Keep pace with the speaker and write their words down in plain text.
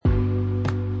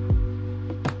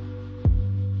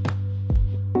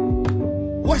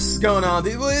What's going on,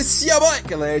 people? It's your boy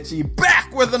Kalechi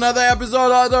back with another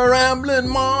episode of the Ramblin'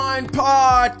 Mind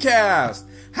Podcast.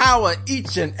 How are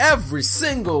each and every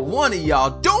single one of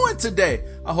y'all doing today?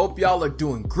 I hope y'all are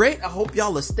doing great. I hope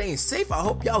y'all are staying safe. I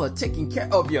hope y'all are taking care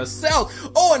of yourself.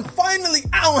 Oh, and finally,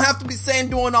 I don't have to be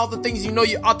doing all the things you know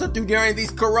you ought to do during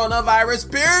these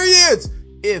coronavirus periods.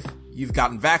 If you've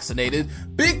gotten vaccinated,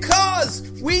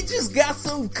 because we just got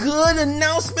some good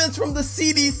announcements from the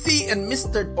CDC and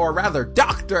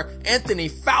Dr. Anthony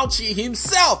Fauci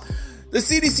himself. The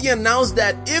CDC announced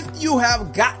that if you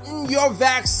have gotten your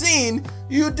vaccine,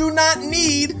 you do not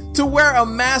need to wear a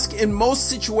mask in most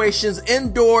situations,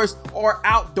 indoors or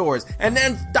outdoors. And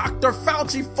then Dr.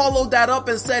 Fauci followed that up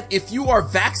and said, if you are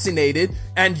vaccinated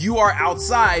and you are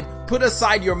outside, put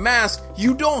aside your mask,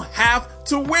 you don't have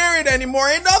to wear it anymore.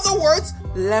 In other words,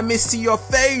 let me see your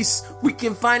face. We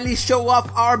can finally show off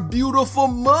our beautiful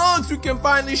mugs. We can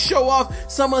finally show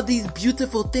off some of these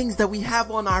beautiful things that we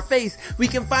have on our face. We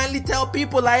can finally tell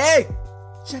people like, hey,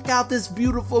 check out this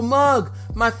beautiful mug.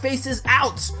 My face is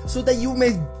out so that you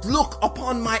may look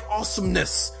upon my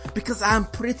awesomeness because I'm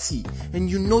pretty and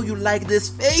you know you like this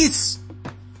face.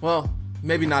 Well,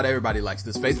 maybe not everybody likes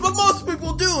this face, but most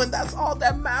people do, and that's all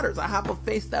that matters. I have a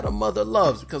face that a mother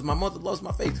loves because my mother loves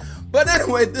my face. But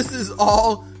anyway, this is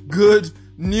all good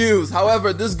news.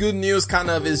 However, this good news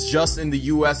kind of is just in the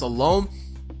US alone.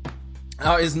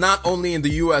 Is not only in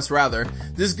the US, rather.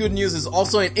 This good news is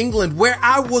also in England, where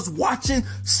I was watching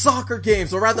soccer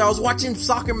games, or rather I was watching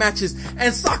soccer matches,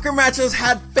 and soccer matches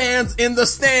had fans in the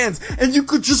stands, and you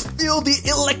could just feel the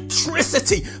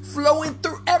electricity flowing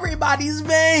through everybody's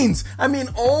veins. I mean,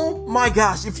 oh my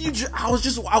gosh, I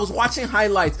was watching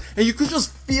highlights, and you could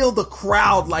just feel the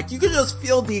crowd, like you could just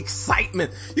feel the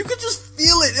excitement. You could just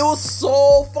feel it. It was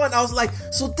so fun. I was like,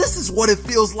 so this is what it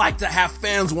feels like to have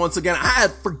fans once again. I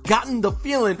had forgotten the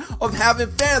feeling of having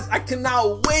fans. I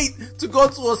cannot wait to go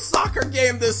to a soccer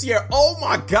game this year. Oh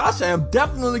my gosh, I am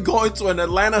definitely going to an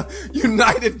Atlanta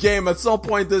United game at some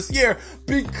point this year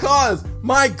because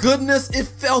my goodness, it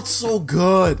felt so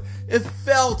good. It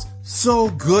felt so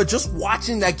good. Just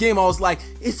watching that game, I was like,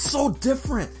 it's so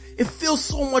different. It feels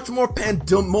so much more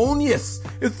pandemonious.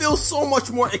 It feels so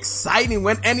much more exciting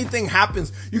when anything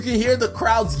happens. You can hear the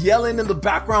crowds yelling in the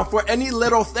background for any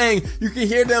little thing. You can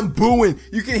hear them booing.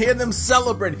 You can hear them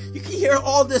celebrating. You can hear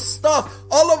all this stuff.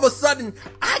 All of a sudden,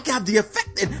 I got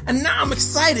affected and now I'm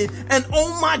excited. And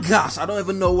oh my gosh, I don't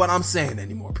even know what I'm saying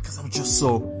anymore because I'm just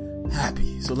so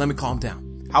happy. So let me calm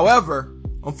down. However,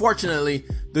 unfortunately,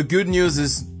 the good news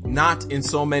is not in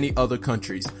so many other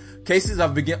countries. Cases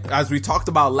as we talked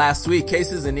about last week,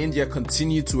 cases in India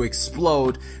continue to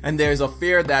explode, and there's a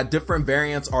fear that different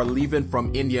variants are leaving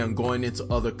from India and going into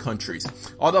other countries.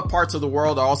 Other parts of the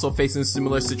world are also facing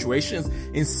similar situations.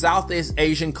 In Southeast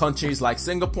Asian countries like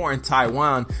Singapore and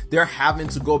Taiwan, they're having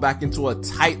to go back into a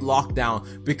tight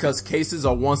lockdown because cases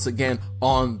are once again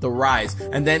on the rise.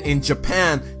 And then in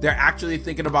Japan, they're actually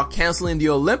thinking about canceling the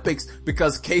Olympics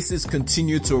because cases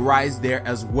continue to rise there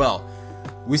as well.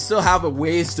 We still have a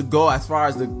ways to go as far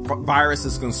as the virus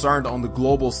is concerned on the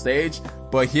global stage,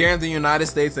 but here in the United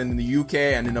States and in the UK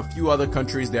and in a few other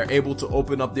countries, they're able to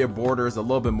open up their borders a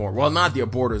little bit more. Well, not their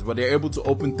borders, but they're able to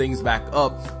open things back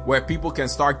up where people can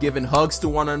start giving hugs to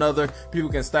one another,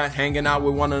 people can start hanging out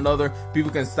with one another,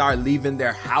 people can start leaving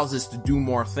their houses to do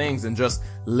more things and just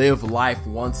live life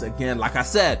once again. Like I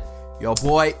said, your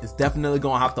boy is definitely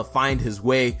going to have to find his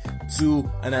way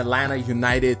to an Atlanta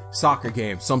United soccer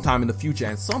game sometime in the future.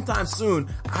 And sometime soon,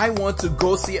 I want to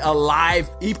go see a live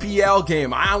EPL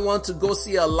game. I want to go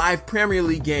see a live Premier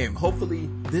League game. Hopefully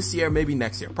this year, maybe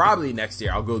next year. Probably next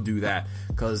year I'll go do that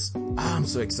because I'm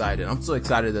so excited. I'm so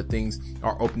excited that things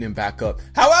are opening back up.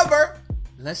 However,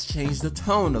 let's change the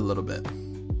tone a little bit.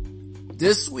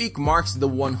 This week marks the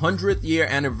 100th year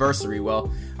anniversary.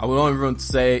 Well, I would even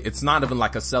say it's not even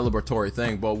like a celebratory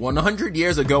thing, but 100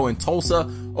 years ago in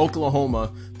Tulsa,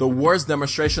 Oklahoma, the worst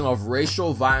demonstration of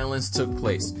racial violence took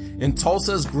place. In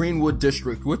Tulsa's Greenwood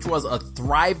district, which was a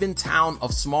thriving town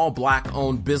of small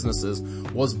black-owned businesses,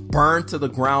 was burned to the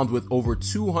ground with over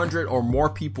 200 or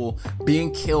more people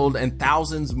being killed and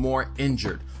thousands more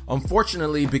injured.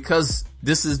 Unfortunately, because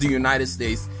this is the United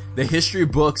States, the history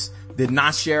books did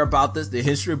not share about this. The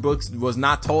history books was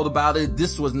not told about it.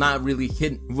 This was not really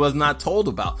hidden, was not told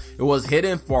about. It was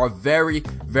hidden for a very,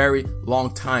 very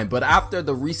long time. But after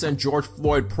the recent George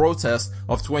Floyd protest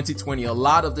of 2020, a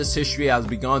lot of this history has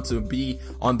begun to be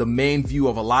on the main view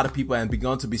of a lot of people and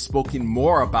begun to be spoken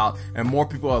more about, and more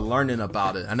people are learning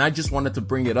about it. And I just wanted to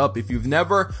bring it up. If you've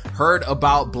never heard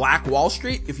about Black Wall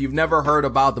Street, if you've never heard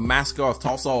about the massacre of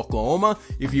Tulsa, Oklahoma,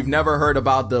 if you've never heard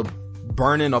about the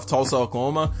burning of Tulsa,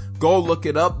 Oklahoma. Go look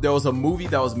it up. There was a movie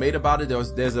that was made about it.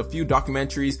 There's a few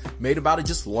documentaries made about it.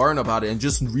 Just learn about it and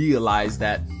just realize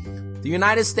that the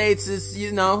United States is,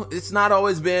 it's not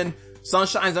always been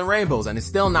sunshines and rainbows, and it's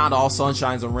still not all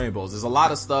sunshines and rainbows. There's a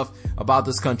lot of stuff about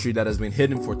this country that has been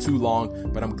hidden for too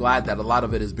long, but I'm glad that a lot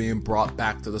of it is being brought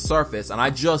back to the surface, and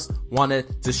I just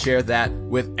wanted to share that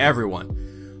with everyone.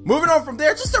 Moving on from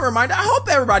there, just a reminder, I hope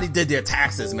everybody did their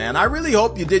taxes, man. I really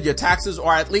hope you did your taxes,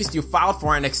 or at least you filed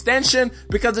for an extension,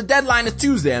 because the deadline is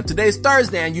Tuesday and today's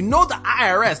Thursday, and you know the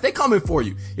IRS, they coming for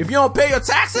you. If you don't pay your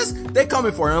taxes, they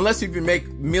coming for you, unless if you make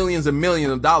millions and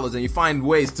millions of dollars and you find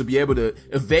ways to be able to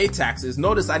evade taxes.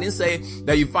 Notice I didn't say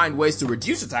that you find ways to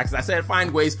reduce your taxes. I said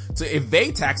find ways to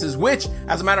evade taxes, which,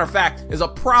 as a matter of fact, is a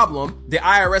problem. The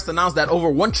IRS announced that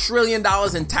over $1 trillion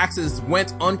in taxes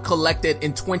went uncollected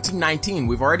in 2019.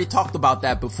 We've already talked about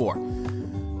that before.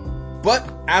 But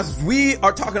as we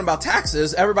are talking about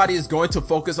taxes, everybody is going to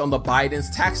focus on the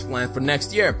Biden's tax plan for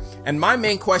next year. And my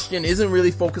main question isn't really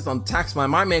focused on the tax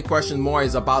plan. My main question more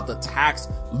is about the tax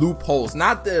loopholes,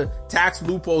 not the tax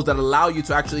loopholes that allow you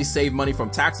to actually save money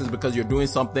from taxes because you're doing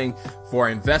something for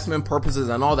investment purposes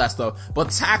and all that stuff,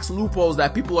 but tax loopholes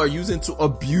that people are using to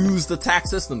abuse the tax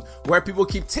system, where people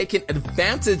keep taking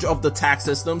advantage of the tax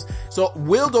systems. So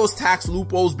will those tax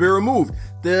loopholes be removed?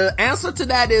 The answer to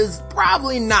that is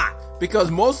probably not.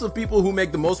 Because most of the people who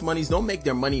make the most money don't make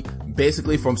their money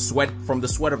basically from the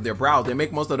sweat of their brow. They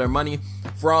make most of their money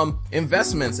from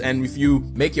investments. And if you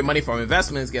make your money from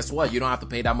investments, guess what? You don't have to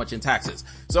pay that much in taxes.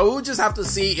 So we'll just have to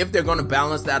see if they're going to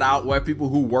balance that out, where people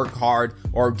who work hard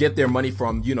or get their money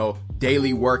from,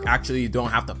 daily work actually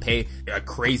don't have to pay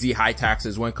crazy high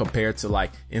taxes when compared to like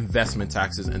investment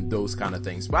taxes and those kind of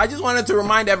things. But I just wanted to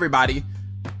remind everybody,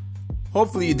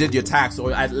 hopefully you did your tax,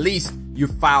 or at least you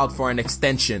filed for an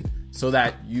extension, so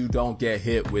that you don't get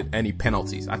hit with any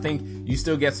penalties. I think you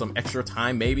still get some extra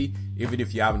time, maybe, even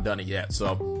if you haven't done it yet.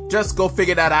 So just go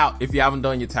figure that out if you haven't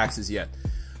done your taxes yet.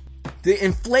 The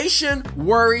inflation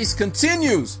worries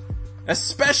continues,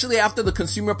 especially after the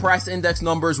consumer price index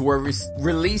numbers were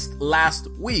released last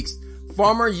week.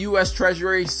 Former U.S.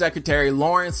 Treasury Secretary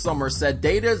Lawrence Summers said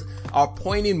data are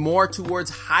pointing more towards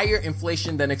higher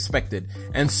inflation than expected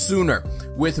and sooner,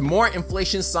 with more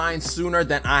inflation signs sooner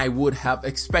than I would have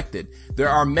expected. There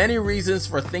are many reasons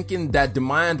for thinking that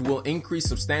demand will increase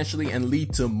substantially and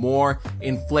lead to more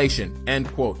inflation, end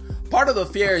quote. Part of the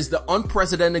fear is the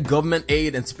unprecedented government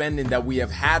aid and spending that we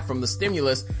have had from the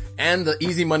stimulus, and the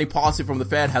easy money policy from the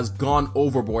Fed has gone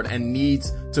overboard and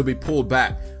needs to be pulled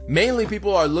back. Mainly,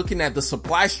 people are looking at the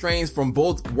supply strains from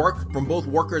both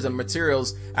workers and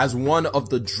materials as one of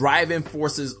the driving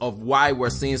forces of why we're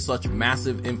seeing such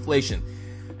massive inflation.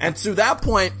 And to that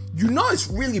point, it's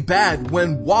really bad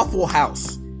when Waffle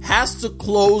House has to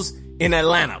close in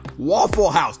Atlanta.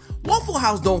 Waffle House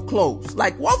don't close.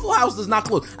 Like, Waffle House does not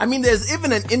close. I mean, there's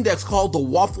even an index called the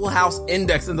Waffle House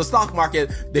Index in the stock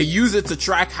market. They use it to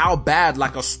track how bad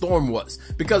like a storm was.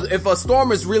 Because if a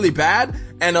storm is really bad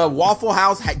and a Waffle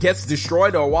House gets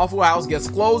destroyed or a Waffle House gets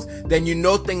closed, then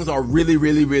things are really,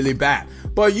 really, really bad.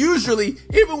 But usually,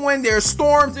 even when there's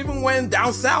storms, even when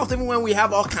down south, even when we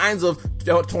have all kinds of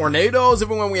tornadoes,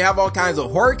 even when we have all kinds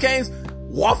of hurricanes,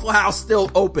 Waffle House still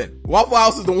open. Waffle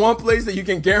House is the one place that you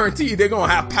can guarantee they're going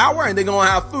to have power and they're going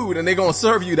to have food and they're going to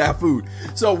serve you that food.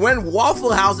 So when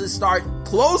Waffle Houses start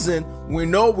closing, we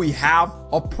know we have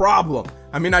a problem.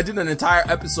 I mean, I did an entire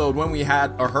episode when we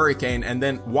had a hurricane and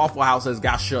then Waffle Houses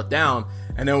got shut down.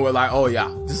 And then we're like, oh yeah,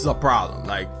 this is a problem.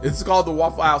 Like, it's called the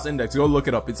Waffle House Index. Go look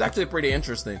it up. It's actually pretty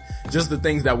interesting. Just the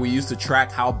things that we use to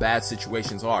track how bad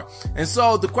situations are. And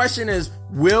so the question is,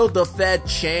 will the Fed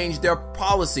change their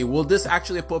policy? Will this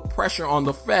actually put pressure on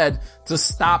the Fed to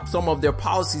stop some of their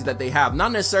policies that they have?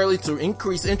 Not necessarily to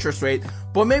increase interest rate,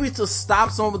 but maybe to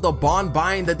stop some of the bond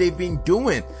buying that they've been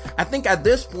doing. I think at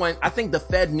this point, the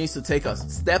Fed needs to take a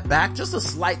step back, just a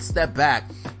slight step back,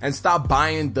 and stop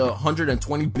buying the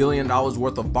 $120 billion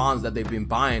worth of bonds that they've been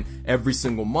buying every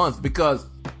single month, because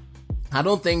I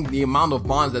don't think the amount of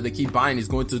bonds that they keep buying is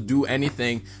going to do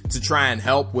anything to try and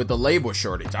help with the labor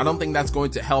shortage. I don't think that's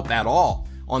going to help at all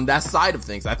on that side of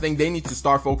things. I think they need to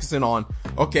start focusing on,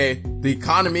 okay, the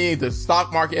economy, the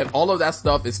stock market, all of that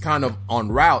stuff is kind of en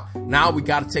route. Now we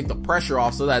got to take the pressure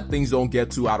off so that things don't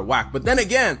get too out of whack. But then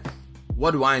again,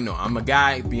 what do I know? I'm a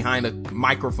guy behind a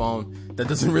microphone that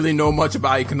doesn't really know much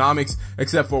about economics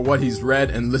except for what he's read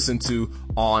and listened to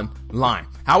online.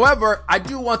 However, I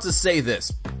do want to say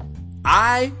this.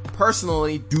 I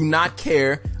personally do not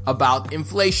care about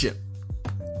inflation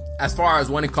as far as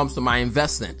when it comes to my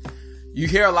investment. You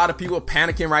hear a lot of people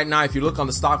panicking right now. If you look on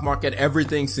the stock market,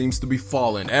 everything seems to be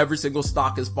falling. Every single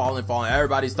stock is falling.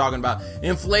 Everybody's talking about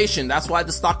inflation. That's why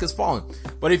the stock is falling.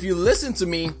 But if you listen to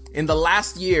me in the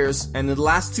last years and in the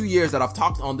last 2 years that I've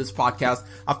talked on this podcast,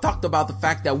 I've talked about the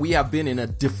fact that we have been in a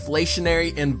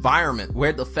deflationary environment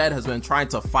where the Fed has been trying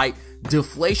to fight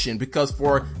deflation, because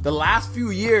for the last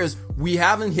few years, we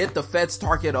haven't hit the Fed's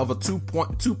target of a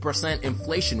 2.2%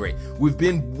 inflation rate. We've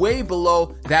been way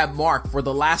below that mark for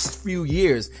the last few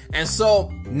years. And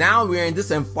so now we're in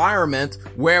this environment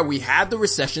where we had the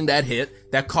recession that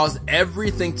hit, that caused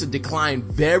everything to decline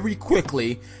very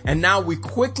quickly. And now we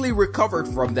quickly recovered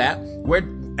from that, where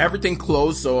everything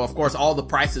closed. So of course all the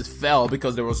prices fell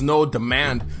because there was no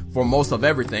demand for most of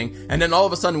everything. And then all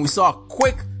of a sudden we saw a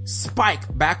quick spike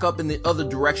back up in the other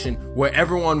direction where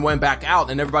everyone went back out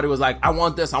and everybody was like, I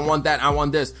want this, I want that, I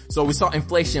want this. So we saw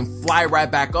inflation fly right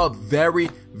back up very,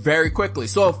 very quickly.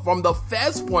 So from the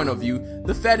Fed's point of view,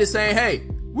 the Fed is saying, hey,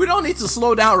 we don't need to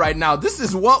slow down right now. This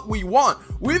is what we want.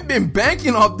 We've been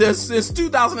banking on this since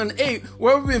 2008,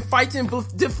 where we've been fighting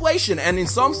deflation. And in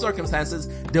some circumstances,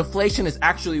 deflation is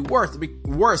actually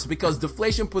worse because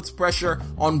deflation puts pressure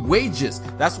on wages.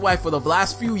 That's why for the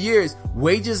last few years,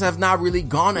 wages have not really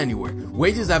gone anywhere.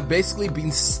 Wages have basically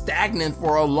been stagnant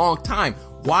for a long time.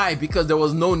 Why? Because there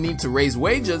was no need to raise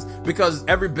wages, because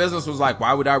every business was like,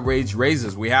 why would I raise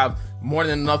raises? We have more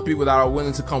than enough people that are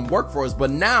willing to come work for us.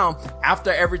 But now,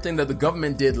 after everything that the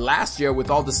government did last year with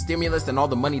all the stimulus and all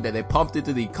the money that they pumped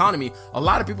into the economy, a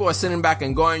lot of people are sitting back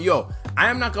and going, yo,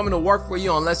 I am not coming to work for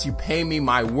you unless you pay me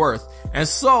my worth. And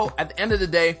so at the end of the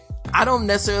day, I don't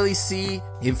necessarily see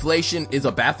inflation is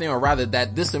a bad thing, or rather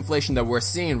that this inflation that we're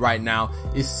seeing right now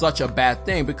is such a bad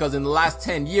thing, because in the last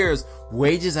 10 years,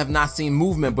 wages have not seen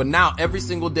movement. But now every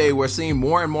single day we're seeing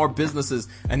more and more businesses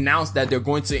announce that they're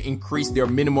going to increase their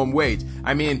minimum wage.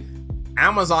 I mean,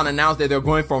 Amazon announced that they're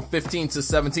going from $15 to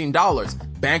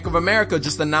 $17. Bank of America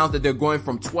just announced that they're going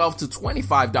from $12 to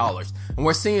 $25. And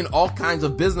we're seeing all kinds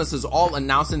of businesses all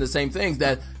announcing the same things,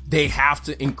 that they have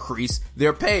to increase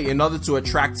their pay in order to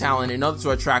attract talent, in order to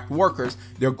attract workers.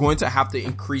 They're going to have to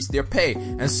increase their pay.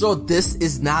 And so this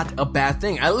is not a bad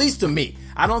thing, at least to me.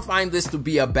 I don't find this to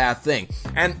be a bad thing.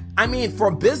 And I mean,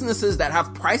 for businesses that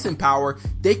have pricing power,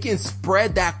 they can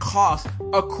spread that cost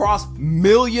across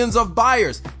millions of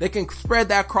buyers. They can spread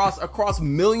that cost across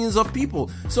millions of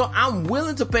people. So I'm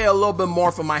willing to pay a little bit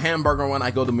more for my hamburger when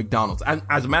I go to McDonald's. And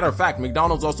as a matter of fact,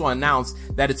 McDonald's also announced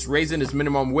that it's raising its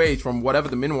minimum wage from whatever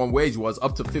the minimum wage was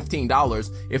up to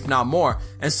 $15, if not more.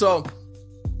 And so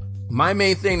my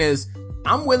main thing is,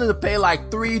 I'm willing to pay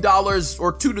like $3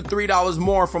 or $2 to $3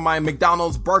 more for my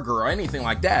McDonald's burger or anything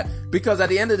like that. Because at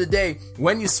the end of the day,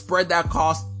 when you spread that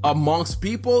cost amongst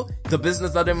people, the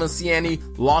business doesn't even see any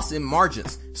loss in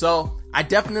margins. So I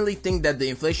definitely think that the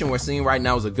inflation we're seeing right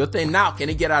now is a good thing. Now, can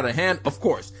it get out of hand? Of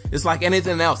course. It's like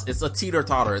anything else. It's a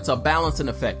teeter-totter. It's a balancing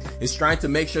effect. It's trying to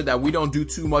make sure that we don't do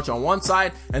too much on one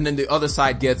side and then the other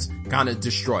side gets kind of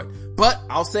destroyed. But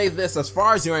I'll say this, as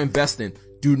far as you're investing,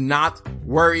 do not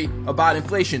worry about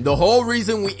inflation. The whole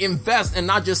reason we invest and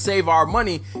not just save our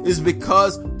money is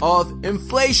because of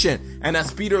inflation. And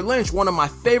as Peter Lynch, one of my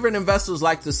favorite investors,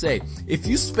 like to say, if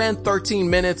you spend 13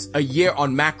 minutes a year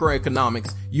on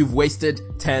macroeconomics, you've wasted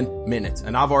 10 minutes.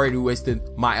 And I've already wasted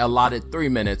my allotted 3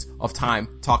 minutes of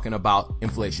time talking about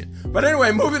inflation. But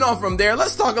anyway, moving on from there,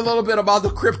 let's talk a little bit about the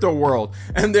crypto world.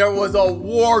 And there was a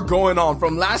war going on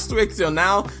from last week till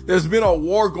now. There's been a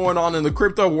war going on in the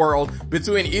crypto world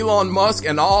between Elon Musk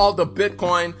and all the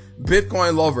Bitcoin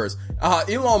lovers.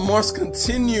 Elon Musk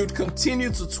continued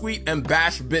to tweet and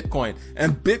bash Bitcoin,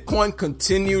 and Bitcoin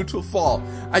continued to fall.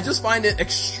 I just find it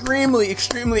extremely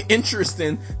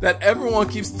interesting that everyone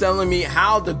keeps telling me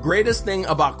how the greatest thing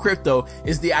about crypto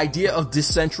is the idea of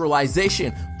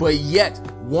decentralization, but yet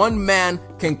one man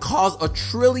can cause $1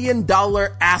 trillion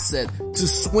asset to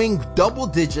swing double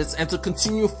digits and to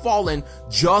continue falling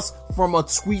just from a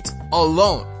tweet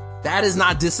alone. That is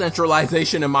not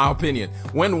decentralization, in my opinion.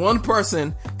 When one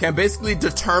person can basically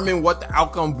determine what the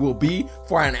outcome will be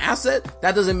for an asset,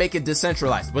 that doesn't make it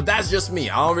decentralized. But that's just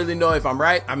me. I don't really know if I'm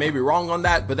right. I may be wrong on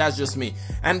that, but that's just me.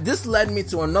 And this led me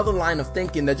to another line of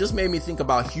thinking that just made me think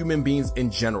about human beings in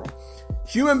general.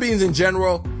 Human beings in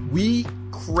general, we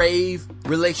crave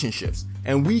relationships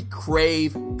and we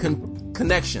crave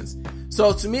connections.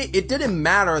 So to me, it didn't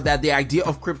matter that the idea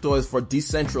of crypto is for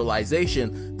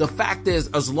decentralization. The fact is,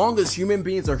 as long as human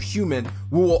beings are human,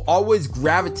 we will always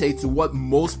gravitate to what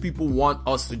most people want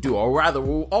us to do, or rather, we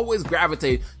will always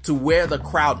gravitate to where the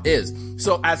crowd is.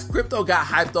 So as crypto got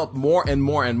hyped up more and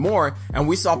more and more, and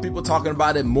we saw people talking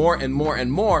about it more and more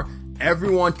and more,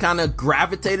 everyone kind of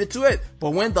gravitated to it.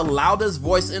 But when the loudest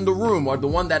voice in the room, or the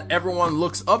one that everyone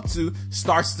looks up to,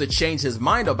 starts to change his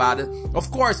mind about it, of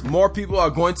course, more people are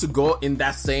going to go in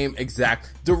that same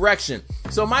exact direction.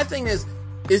 So my thing is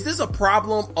this a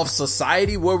problem of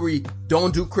society where we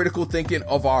don't do critical thinking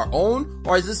of our own?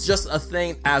 Or is this just a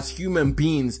thing as human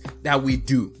beings that we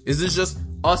do? Is this just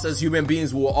us as human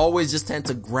beings will always just tend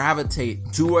to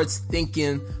gravitate towards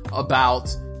thinking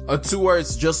about, or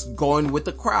towards just going with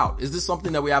the crowd? Is this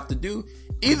something that we have to do?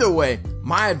 Either way,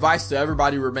 my advice to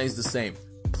everybody remains the same.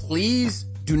 Please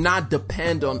do not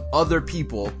depend on other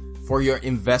people for your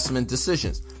investment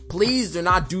decisions. Please do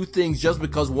not do things just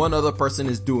because one other person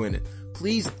is doing it.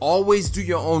 Please always do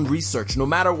your own research, no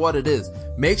matter what it is.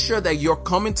 Make sure that you're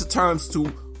coming to terms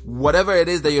to whatever it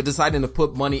is that you're deciding to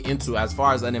put money into as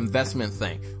far as an investment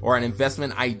thing or an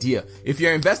investment idea. If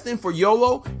you're investing for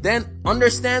YOLO, then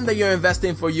understand that you're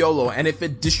investing for YOLO. And if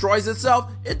it destroys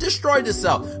itself, it destroyed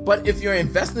itself. But if you're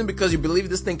investing because you believe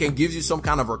this thing can give you some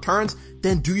kind of returns,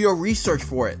 then do your research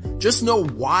for it. Just know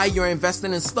why you're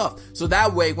investing in stuff. So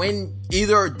that way, when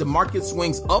either the market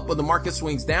swings up or the market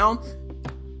swings down,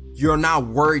 you're not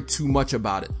worried too much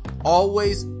about it.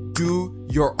 Always do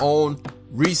your own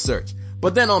research.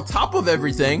 But then on top of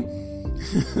everything,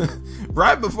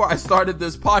 right before I started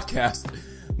this podcast,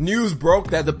 news broke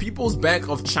that the People's Bank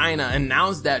of China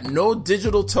announced that no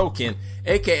digital token,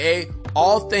 aka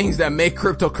all things that make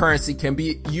cryptocurrency, can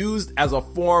be used as a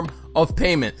form of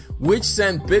payment, which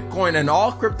sent Bitcoin and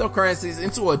all cryptocurrencies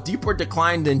into a deeper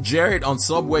decline than Jared on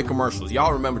Subway commercials.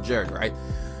 Y'all remember Jared, right?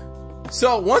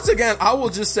 So once again, I will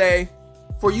just say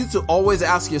for you to always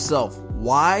ask yourself,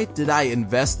 why did I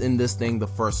invest in this thing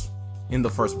in the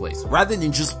first place, rather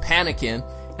than just panicking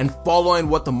and following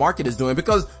what the market is doing?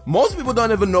 Because most people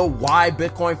don't even know why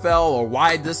Bitcoin fell or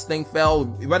why this thing fell,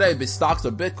 whether it be stocks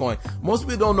or Bitcoin. Most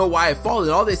people don't know why it fell.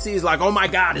 And all they see is like, oh my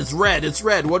God, it's red.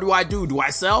 What do I do? Do I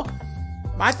sell?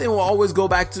 My thing will always go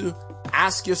back to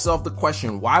ask yourself the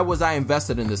question, why was I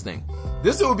invested in this thing?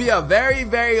 This will be a very,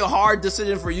 very hard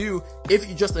decision for you if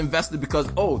you just invested because,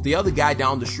 oh, the other guy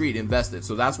down the street invested,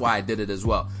 so that's why I did it as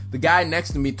well. The guy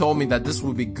next to me told me that this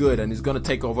would be good and he's going to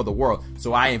take over the world,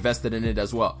 so I invested in it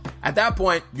as well. At that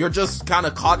point, you're just kind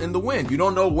of caught in the wind. You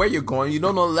don't know where you're going. You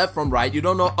don't know left from right. You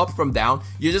don't know up from down.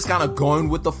 You're just kind of going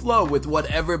with the flow with what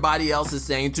everybody else is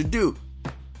saying to do.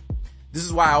 This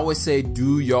is why I always say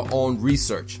do your own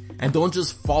research. And don't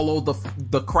just follow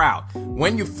the crowd.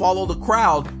 When you follow the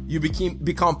crowd, you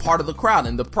become part of the crowd.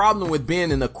 And the problem with being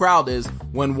in the crowd is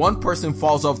when one person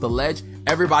falls off the ledge,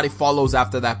 everybody follows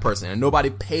after that person and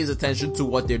nobody pays attention to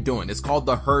what they're doing. It's called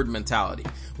the herd mentality.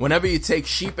 Whenever you take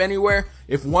sheep anywhere,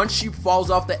 if one sheep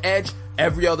falls off the edge,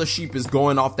 every other sheep is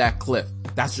going off that cliff.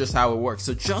 That's just how it works.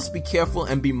 So just be careful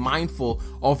and be mindful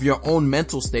of your own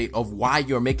mental state of why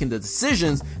you're making the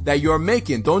decisions that you're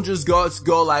making. Don't just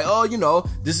go like, oh, you know,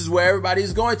 this is where everybody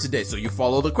is going today. So you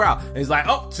follow the crowd. And it's like,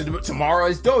 oh, tomorrow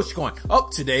is Dogecoin. Oh,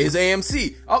 today is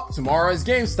AMC. Oh, tomorrow is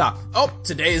GameStop. Oh,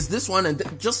 today is this one.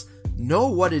 And just know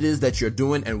what it is that you're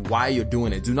doing and why you're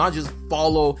doing it. Do not just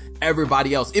follow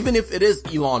everybody else. Even if it is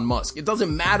Elon Musk, it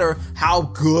doesn't matter how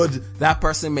good that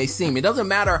person may seem. It doesn't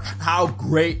matter how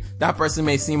great that person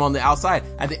may seem on the outside.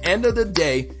 At the end of the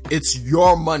day, it's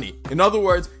your money. In other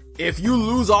words, if you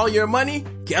lose all your money,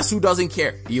 guess who doesn't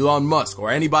care? Elon Musk or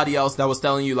anybody else that was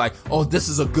telling you like, oh, this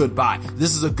is a good buy.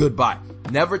 This is a good buy.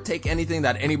 Never take anything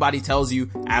that anybody tells you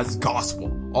as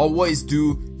gospel. Always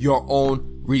do your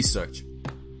own research.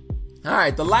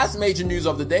 Alright, the last major news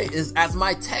of the day is, as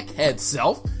my tech head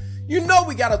self, you know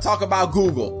we gotta talk about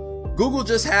Google. Google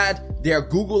just had their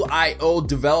Google I/O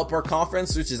developer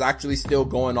conference, which is actually still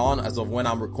going on as of when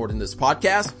I'm recording this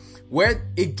podcast,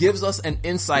 where it gives us an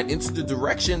insight into the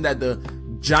direction that the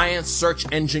giant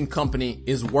search engine company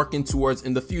is working towards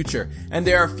in the future. And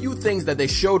there are a few things that they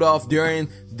showed off during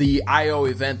the I/O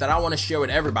event that I want to share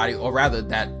with everybody, or rather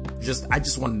that I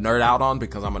just want to nerd out on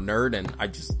because I'm a nerd and I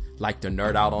just like to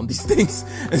nerd out on these things.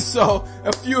 And so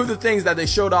a few of the things that they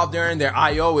showed off during their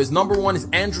I/O is, number one is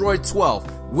Android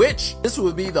 12, which this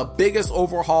would be the biggest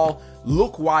overhaul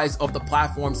look-wise of the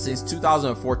platform since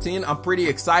 2014. I'm pretty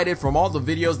excited from all the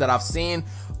videos that I've seen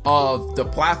of the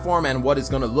platform and what it's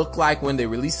going to look like when they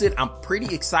release it. I'm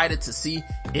pretty excited to see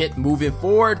it moving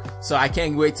forward, so I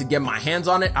can't wait to get my hands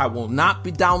on it. I will not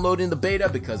be downloading the beta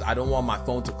because I don't want my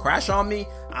phone to crash on me.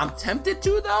 I'm tempted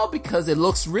to though because it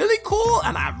looks really cool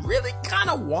and I really kind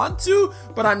of want to,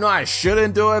 but I know I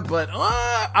shouldn't do it, but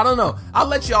I don't know. I'll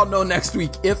let y'all know next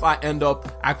week if I end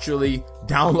up actually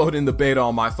downloading the beta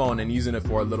on my phone and using it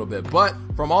for a little bit. But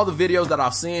from all the videos that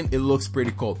I've seen, it looks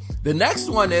pretty cool. The next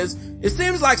one is, it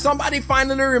seems like somebody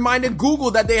finally reminded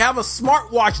Google that they have a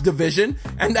smartwatch division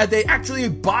and that they actually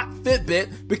bought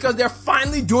Fitbit because they're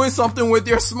finally doing something with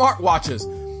their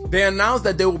smartwatches. They announced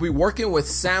that they will be working with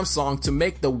Samsung to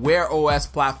make the Wear OS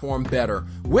platform better,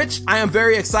 which I am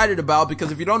very excited about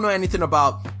because if you don't know anything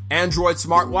about Android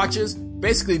smartwatches,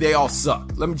 basically they all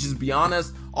suck. Let me just be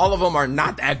honest. All of them are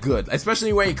not that good,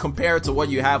 especially when you compare it to what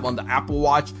you have on the Apple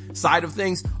Watch side of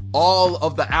things. All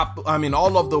of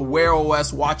the Wear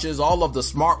OS watches, all of the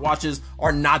smartwatches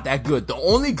are not that good. The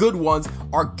only good ones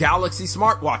are Galaxy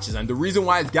smartwatches. And the reason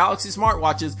why it's Galaxy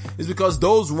smartwatches is because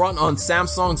those run on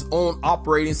Samsung's own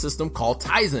operating system called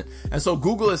Tizen. And so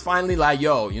Google is finally like,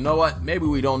 yo, you know what? Maybe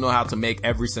we don't know how to make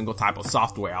every single type of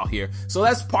software out here. So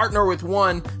let's partner with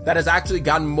one that has actually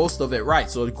gotten most of it right.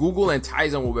 So Google and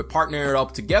Tizen will be partnering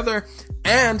up together,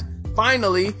 and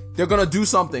finally, they're gonna do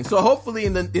something. So hopefully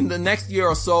in the next year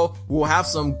or so, we'll have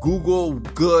some Google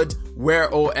good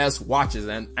Wear OS watches,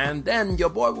 and then your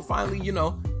boy will finally,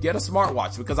 get a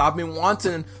smartwatch, because I've been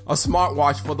wanting a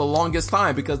smartwatch for the longest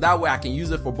time, because that way I can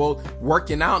use it for both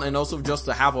working out and also just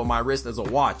to have on my wrist as a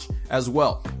watch as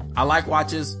well. I like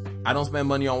watches. I don't spend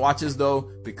money on watches though,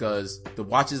 because the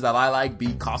watches that I like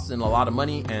be costing a lot of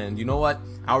money, and you know what?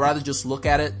 I'd rather just look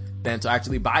at it than to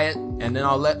actually buy it, and then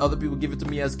I'll let other people give it to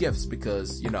me as gifts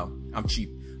because, I'm cheap.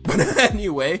 But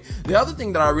anyway, the other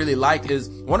thing that I really like is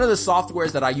one of the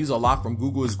softwares that I use a lot from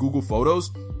Google is Google Photos.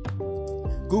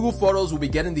 Google Photos will be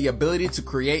getting the ability to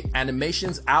create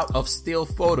animations out of still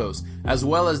photos, as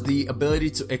well as the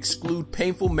ability to exclude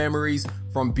painful memories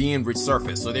from being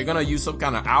resurfaced. So they're going to use some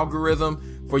kind of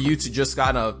algorithm for you to just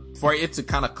for it to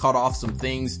cut off some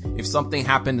things. If something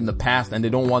happened in the past and they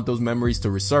don't want those memories to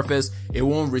resurface, it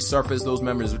won't resurface those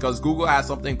memories, because Google has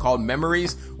something called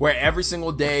memories, where every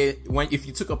single day, if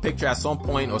you took a picture at some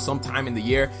point or some time in the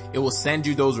year, it will send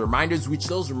you those reminders, which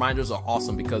those reminders are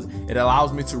awesome because it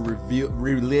allows me to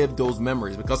relive those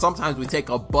memories, because sometimes we take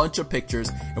a bunch of pictures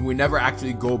and we never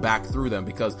actually go back through them,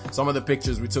 because some of the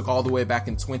pictures we took all the way back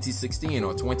in 2016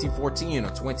 or 2014 or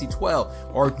 2012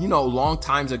 or, long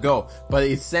times ago, but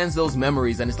it sends those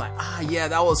memories and it's like, yeah,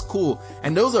 that was cool.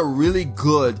 And those are really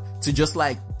good to just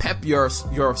pep your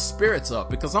spirits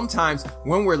up, because sometimes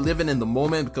when we're living in the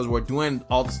moment, because we're doing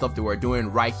all the stuff that we're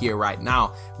doing right here, right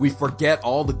now, we forget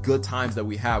all the good times that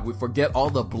we have. We forget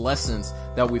all the blessings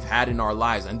that we've had in our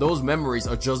lives. And those memories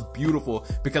are just beautiful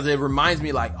because it reminds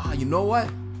me you know what?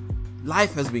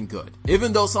 Life has been good.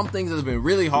 Even though some things have been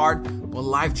really hard, but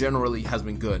life generally has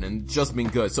been good and just been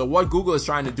good. So what Google is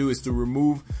trying to do is to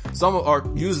remove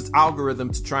use its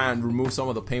algorithm to try and remove some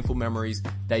of the painful memories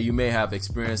that you may have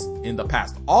experienced in the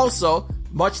past. Also,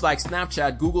 much like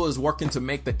Snapchat, Google is working to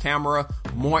make the camera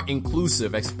more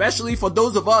inclusive, especially for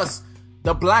those of us,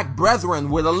 the black brethren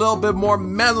with a little bit more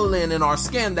melanin in our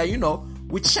skin that,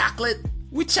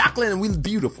 we chocolate and we're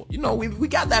beautiful. We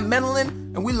got that melanin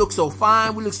and we look so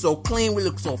fine, we look so clean, we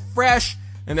look so fresh.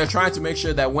 And they're trying to make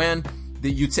sure that when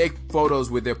you take photos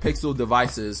with their Pixel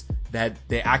devices, that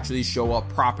they actually show up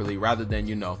properly rather than,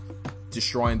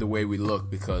 destroying the way we look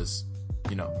because,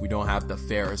 we don't have the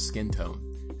fairer skin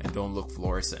tone and don't look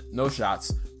fluorescent. No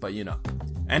shots, but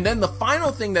And then the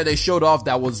final thing that they showed off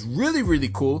that was really, really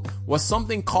cool was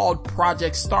something called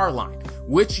Project Starline,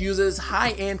 which uses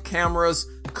high-end cameras,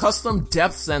 custom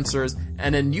depth sensors,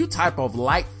 and a new type of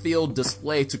light field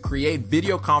display to create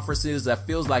video conferences that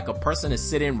feels like a person is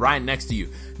sitting right next to you.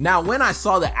 Now, when I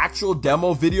saw the actual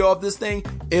demo video of this thing,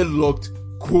 it looked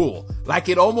cool.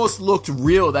 It almost looked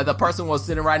real that the person was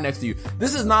sitting right next to you.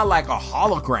 This is not like a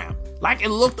hologram. It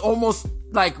looked almost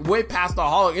way past the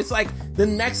hologram. It's the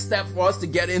next step for us to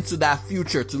get into that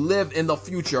future, to live in the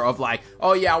future of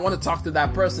oh yeah, I want to talk to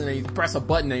that person, and you press a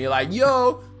button and you're like,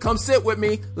 yo, come sit with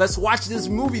me. Let's watch this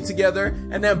movie together.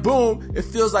 And then boom, it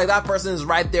feels like that person is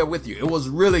right there with you. It was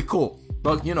really cool.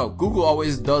 But, Google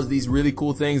always does these really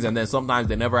cool things, and then sometimes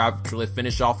they never actually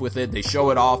finish off with it. They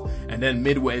show it off, and then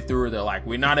midway through, they're like,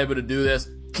 we're not able to do this.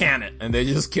 Can it? And they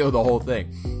just kill the whole thing.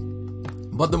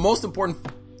 But the most important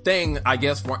thing, I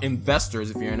guess, for investors,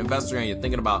 if you're an investor and you're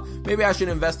thinking about, maybe I should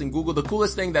invest in Google, the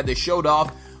coolest thing that they showed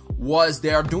off was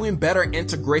they are doing better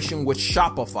integration with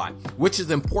Shopify, which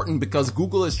is important because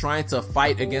Google is trying to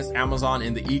fight against Amazon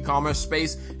in the e-commerce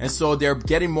space. And so they're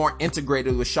getting more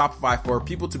integrated with Shopify for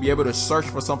people to be able to search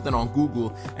for something on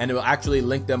Google, and it will actually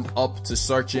link them up to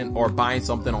searching or buying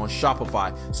something on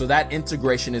Shopify. So that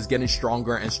integration is getting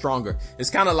stronger and stronger. It's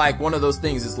kind of like one of those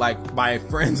things. It's like my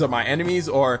friends are my enemies,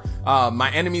 or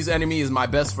my enemy's enemy is my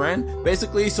best friend,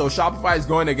 basically. So Shopify is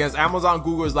going against Amazon.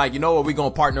 Google is like, you know what, we're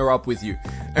going to partner up with you.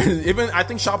 And even, I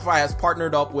think Shopify has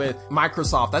partnered up with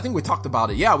Microsoft. I think we talked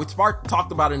about it. Yeah, we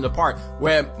talked about it in the part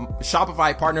where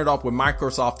Shopify partnered up with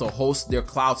Microsoft to host their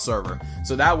cloud server.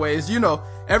 So that way is,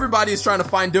 everybody is trying to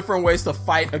find different ways to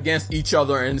fight against each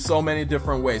other in so many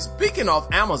different ways. Speaking of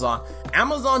Amazon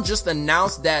just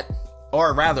announced that,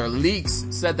 or rather leaks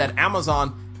said that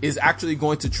Amazon is actually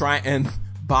going to try and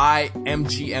buy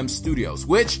MGM Studios,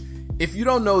 which, if you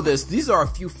don't know this, these are a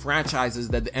few franchises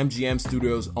that the MGM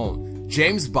Studios own.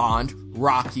 James Bond,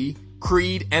 Rocky,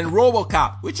 Creed, and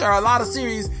RoboCop, which are a lot of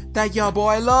series that your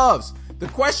boy loves. The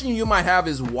question you might have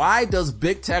is, why does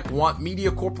big tech want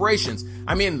media corporations?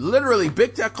 I mean, literally,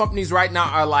 big tech companies right now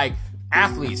are like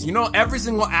athletes. Every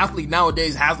single athlete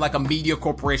nowadays has like a media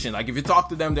corporation. Like if you talk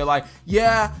to them, they're like,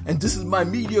 yeah, and this is my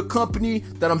media company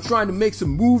that I'm trying to make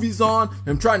some movies on, and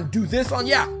I'm trying to do this on.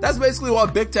 Yeah, that's basically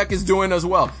what big tech is doing as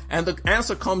well. And the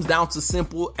answer comes down to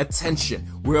simple attention.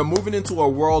 We're moving into a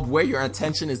world where your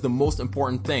attention is the most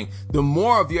important thing. The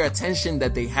more of your attention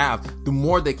that they have, the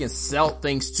more they can sell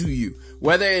things to you,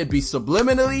 whether it be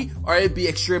subliminally or it be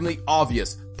extremely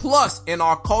obvious. Plus, in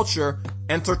our culture,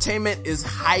 entertainment is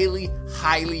highly,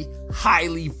 highly,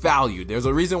 highly valued. There's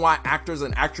a reason why actors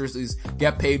and actresses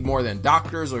get paid more than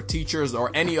doctors or teachers or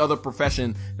any other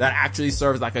profession that actually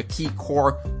serves like a key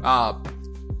core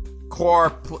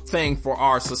thing for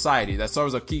our society, that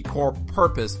serves a key core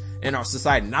purpose in our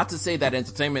society. Not to say that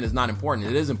entertainment is not important.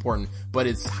 It is important, but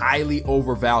it's highly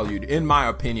overvalued, in my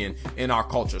opinion, in our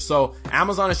culture. So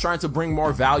Amazon is trying to bring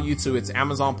more value to its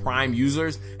Amazon Prime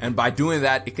users, and by doing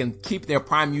that, it can keep their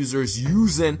Prime users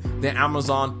using the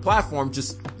Amazon platform,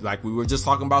 just like we were just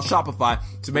talking about Shopify,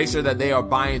 to make sure that they are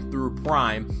buying through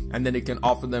Prime, and then it can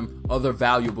offer them other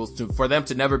valuables for them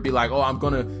to never be like, oh, I'm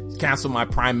gonna cancel my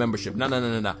Prime membership. No.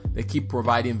 They keep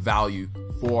providing value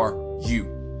for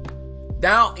you.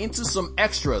 Now into some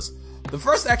extras. The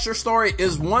first extra story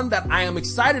is one that I am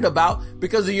excited about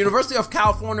because the University of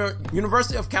California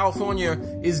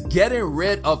is getting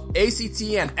rid of ACT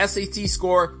and SAT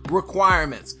score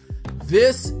requirements.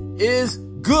 This is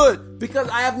good because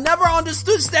I have never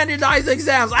understood standardized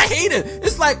exams. I hate it.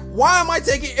 It's like, why am I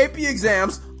taking AP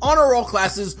exams, honor roll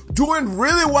classes, doing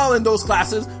really well in those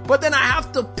classes, but then I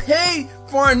have to pay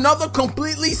for another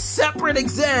completely separate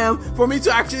exam for me to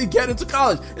actually get into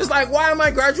college? It's like, why am I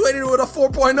graduating with a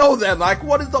 4.0 then? Like,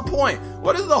 what is the point?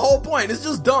 What is the whole point? It's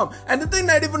just dumb. And the thing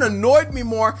that even annoyed me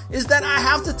more is that I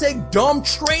have to take dumb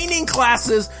training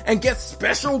classes and get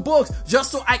special books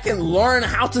just so I can learn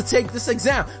how to take this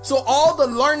exam. So all the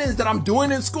learnings that I'm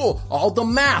doing in school, all the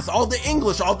math, all the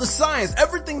English, all the science,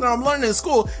 everything that I'm learning in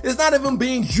school is not even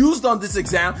being used on this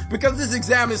exam because this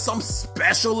exam is some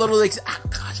special little exam.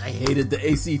 Gosh, I hated the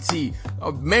ACT.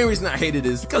 The main reason I hated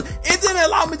it is because it didn't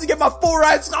allow me to get my full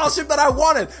ride scholarship that I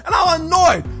wanted, and I'm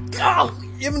annoyed. God,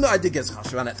 even though I did get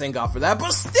scholarship, and I thank God for that,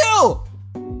 but still,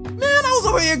 man, I was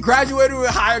over here graduating with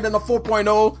higher than a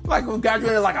 4.0, like I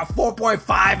graduated like a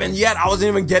 4.5, and yet I wasn't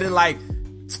even getting like,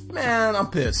 man, I'm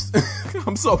pissed.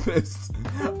 I'm so pissed.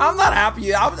 I'm not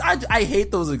happy. I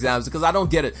hate those exams because I don't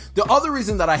get it. The other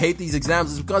reason that I hate these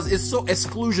exams is because it's so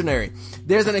exclusionary.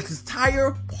 There's an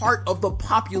entire part of the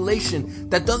population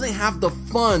that doesn't have the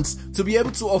funds to be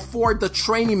able to afford the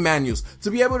training manuals,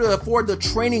 to be able to afford the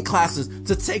training classes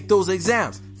to take those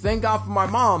exams. Thank God for my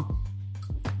mom.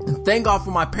 And thank God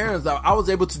for my parents that I was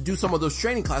able to do some of those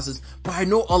training classes, but I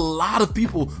know a lot of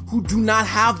people who do not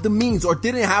have the means or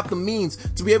didn't have the means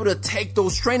to be able to take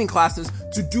those training classes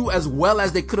to do as well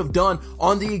as they could have done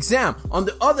on the exam. On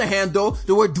the other hand though,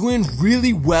 they were doing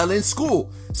really well in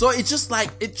school. So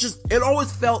it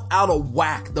always felt out of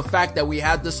whack, the fact that we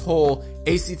had this whole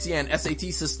ACT and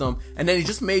SAT system, and then it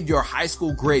just made your high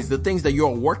school grades, the things that you're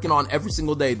working on every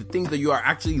single day, the things that you are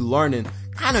actually learning,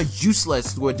 kind of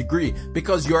useless to a degree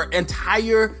because your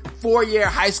entire 4-year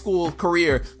high school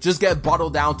career just get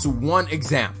bottled down to one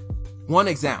exam. Not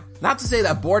to say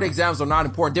that board exams are not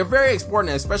important. They're very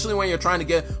important, especially when you're trying to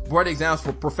get board exams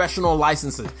for professional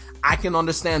licenses. I can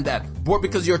understand that.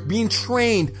 Because you're being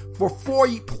trained for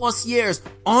 4+ years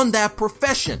on that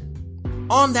profession.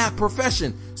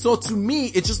 So to me,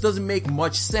 it just doesn't make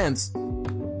much sense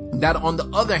that on the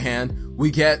other hand,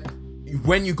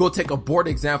 when you go take a board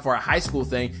exam for a high school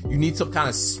thing, you need some kind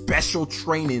of special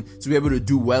training to be able to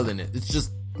do well in it. It's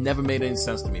just never made any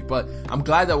sense to me. But I'm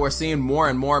glad that we're seeing more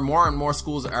and more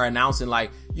schools are announcing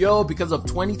like, yo, because of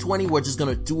 2020, we're just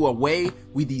going to do away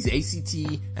with these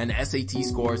ACT and SAT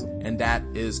scores. And that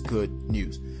is good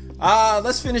news.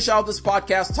 Let's finish out this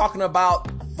podcast talking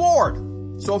about Ford.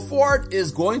 So Ford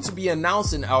is going to be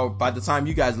announcing, or by the time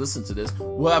you guys listen to this,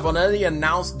 will have already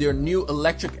announced their new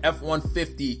electric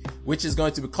F-150, which is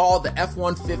going to be called the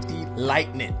F-150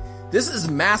 Lightning. This is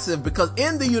massive because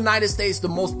in the United States, the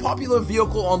most popular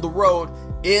vehicle on the road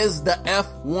is the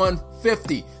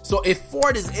F-150. So if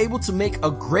Ford is able to make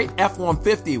a great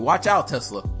F-150, watch out,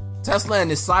 Tesla. Tesla and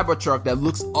this Cybertruck that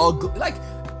looks ugly. Like,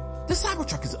 this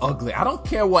Cybertruck is ugly. I don't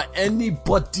care what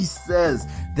anybody says.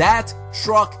 That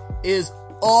truck is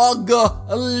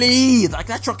ugly. Like,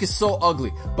 that truck is so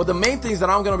ugly. But the main things that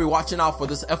I'm going to be watching out for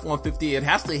this F-150, it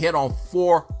has to hit on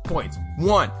 4 points.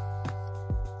 1,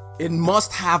 it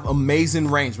must have amazing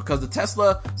range because the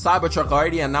Tesla Cybertruck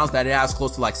already announced that it has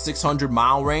close to like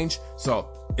 600-mile range. So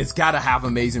it's got to have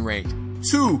amazing range.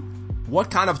 2,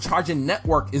 what kind of charging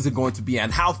network is it going to be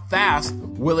and how fast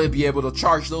will it be able to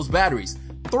charge those batteries?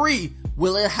 3,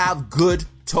 will it have good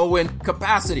towing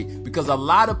capacity? Because a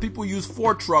lot of people use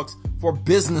Ford trucks for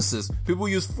businesses. People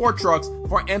use Ford trucks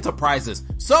for enterprises.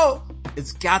 So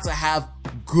it's got to have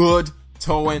good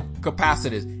towing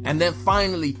capacities. And then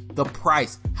finally, the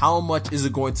price. How much is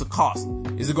it going to cost?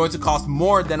 Is it going to cost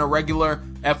more than a regular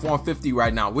F-150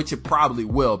 right now? Which it probably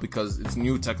will because it's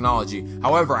new technology.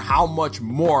 However, how much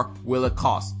more will it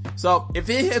cost? So if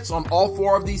it hits on all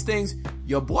 4 of these things,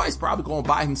 your boy's probably going to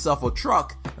buy himself a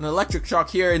truck, an electric truck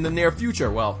here in the near future.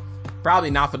 Well,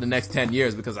 probably not for the next 10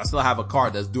 years because I still have a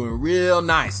car that's doing real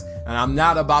nice and I'm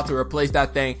not about to replace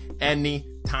that thing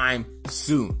anytime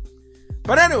soon.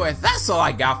 But anyway, that's all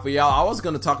I got for y'all. I was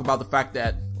going to talk about the fact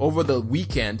that over the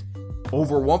weekend,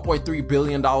 over $1.3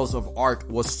 billion of art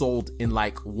was sold in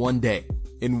like one day.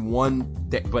 In one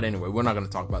day. But anyway, we're not going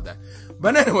to talk about that.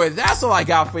 But anyway, that's all I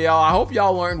got for y'all. I hope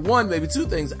y'all learned 1, maybe 2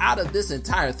 things out of this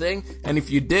entire thing. And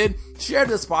if you did, share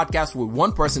this podcast with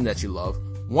one person that you love,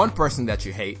 one person that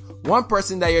you hate, one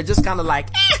person that you're just kind of like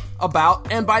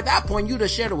about. And by that point, you'd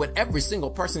have shared it with every single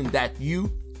person that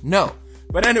you know.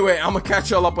 But anyway, I'm going to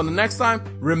catch y'all up on the next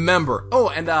time. Remember,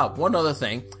 and one other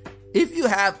thing. If you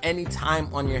have any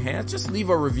time on your hands, just leave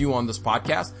a review on this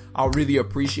podcast. I'll really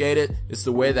appreciate it. It's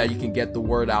the way that you can get the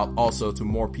word out also to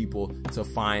more people to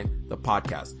find the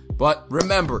podcast. But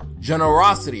remember,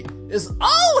 generosity is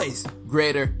always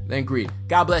greater than greed.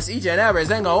 God bless each and every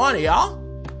single one of y'all.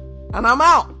 And I'm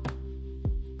out.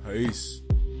 Peace.